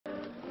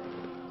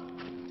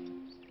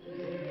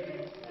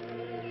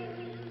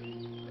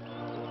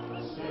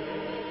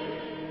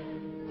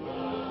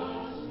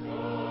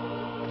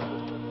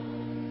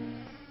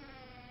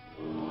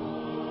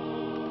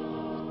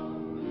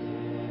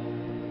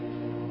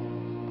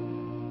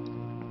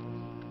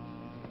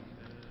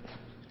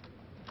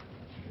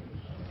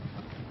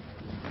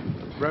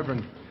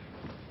Reverend,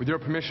 with your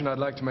permission, I'd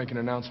like to make an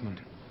announcement.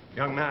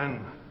 Young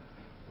man,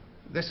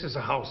 this is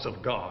a house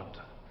of God.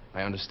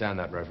 I understand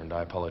that, Reverend.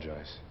 I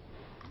apologize.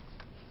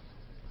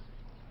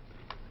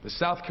 The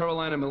South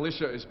Carolina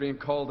militia is being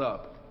called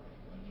up.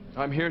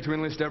 I'm here to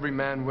enlist every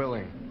man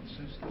willing.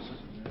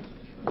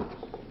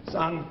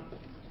 Son,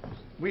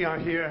 we are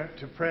here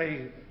to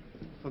pray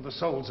for the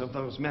souls of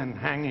those men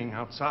hanging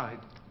outside.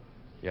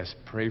 Yes,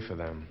 pray for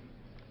them.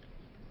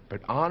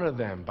 But honor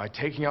them by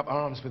taking up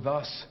arms with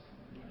us.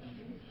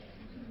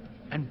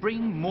 And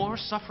bring more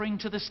suffering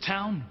to this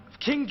town? If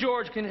King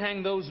George can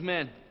hang those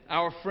men,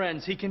 our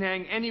friends, he can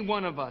hang any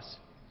one of us.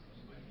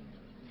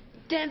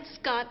 Dan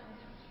Scott,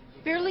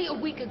 barely a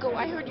week ago,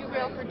 I heard you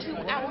rail for 2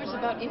 hours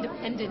about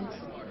independence.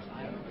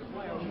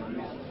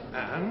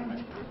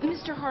 And?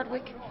 Mr.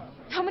 Hardwick,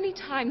 how many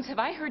times have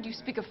I heard you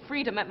speak of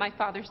freedom at my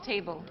father's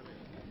table?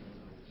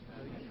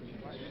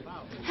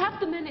 Half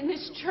the men in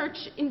this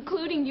church,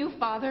 including you,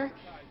 Father,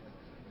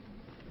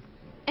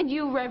 and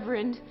you,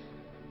 Reverend,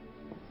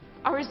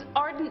 are as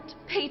ardent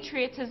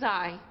patriots as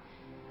I.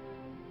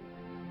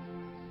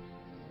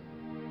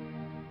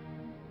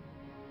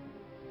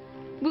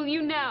 Will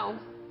you now,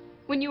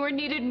 when you are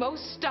needed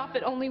most, stop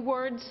at only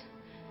words?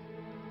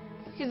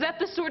 Is that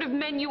the sort of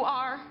men you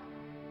are?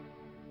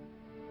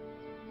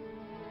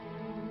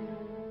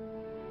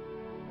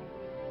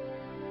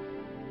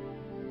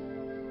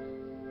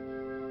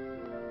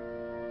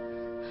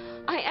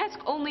 I ask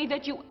only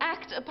that you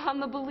act upon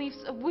the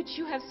beliefs of which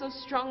you have so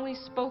strongly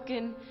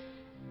spoken,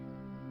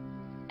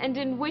 and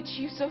in which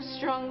you so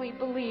strongly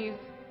believe.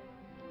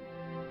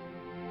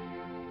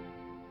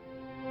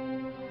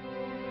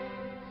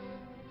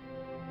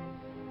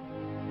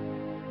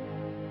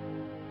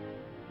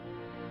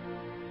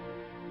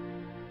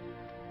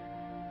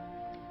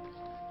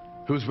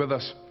 Who's with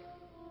us?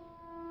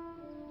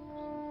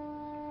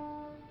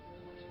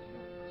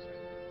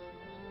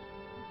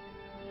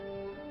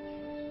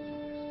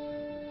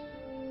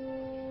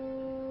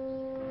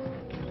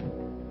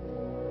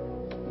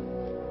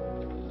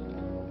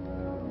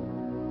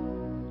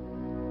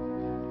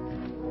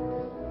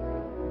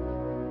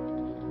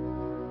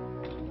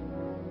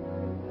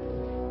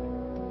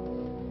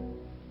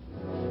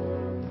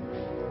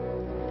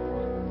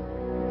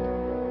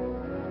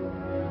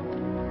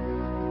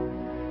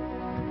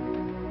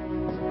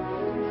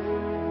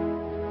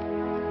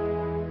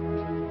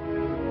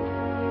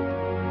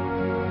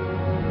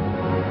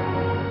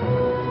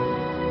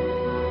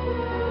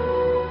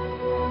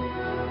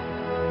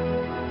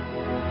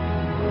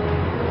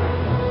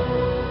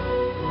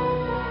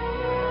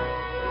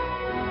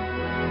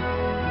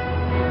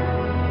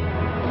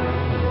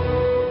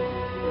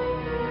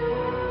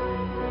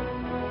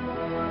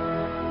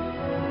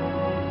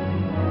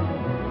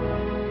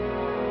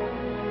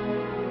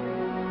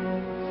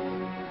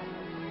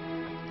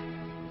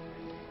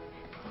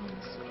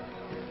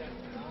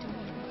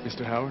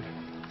 Mr. Howard?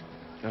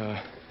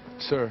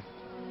 Sir,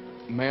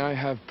 may I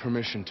have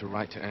permission to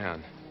write to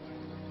Anne?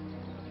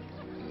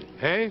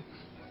 Hey?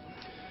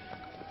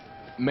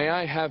 May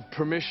I have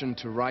permission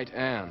to write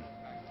Anne?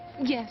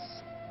 Yes,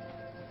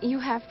 you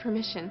have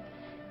permission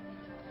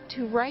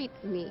to write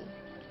me.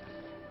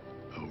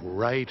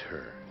 Write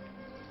her?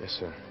 Yes,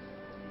 sir.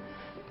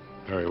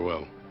 Very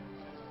well.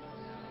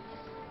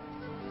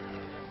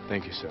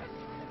 Thank you, sir.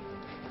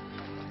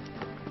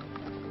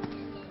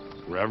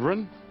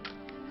 Reverend?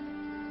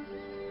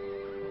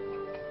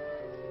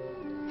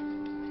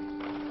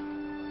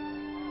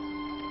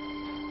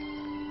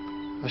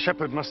 The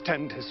shepherd must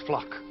tend his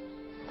flock,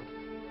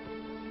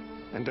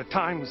 and at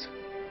times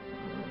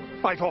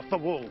fight off the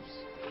wolves.